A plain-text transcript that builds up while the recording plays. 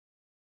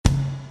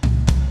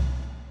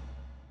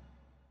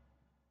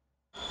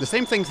The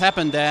same thing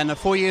happened then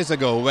 4 years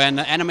ago when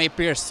Anna Mae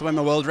Pierce swam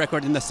a world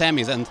record in the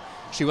semis and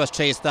she was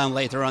chased down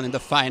later on in the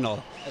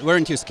final.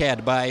 Weren't you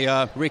scared by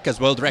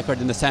Rika's world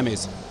record in the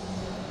semis?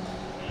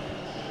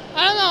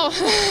 I don't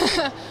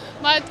know,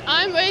 but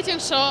I'm waiting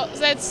so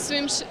that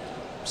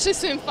she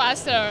swim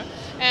faster,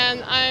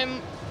 and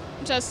I'm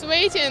just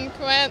waiting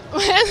when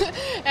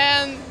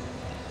and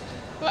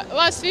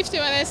last 50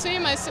 when I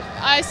swim,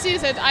 I see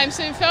that I'm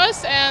swimming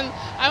first and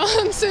I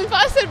want to swim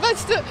faster, but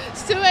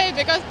still late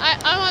because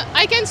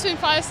I can swim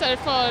faster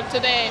for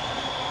today,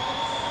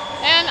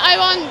 and I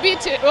want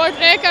beat world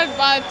record,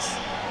 but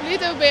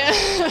little bit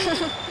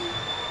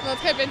not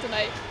happy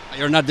today.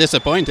 You're not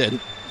disappointed?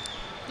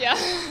 Yeah.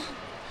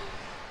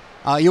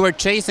 You were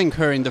chasing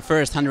her in the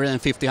first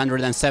 150,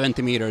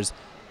 170 meters.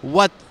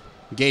 What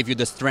gave you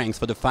the strength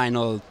for the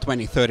final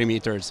 20, 30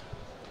 meters?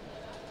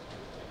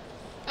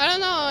 I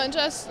don't know,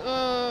 just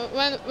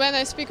when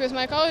I speak with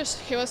my coach,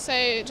 he will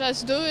say,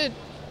 just do it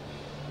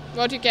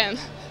what you can.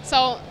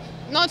 So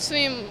not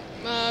swim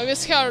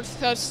with her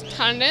first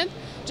 100,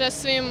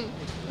 just swim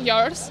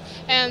yours,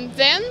 and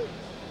then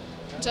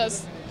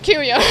just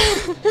kill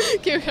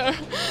her,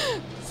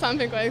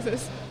 something like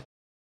this.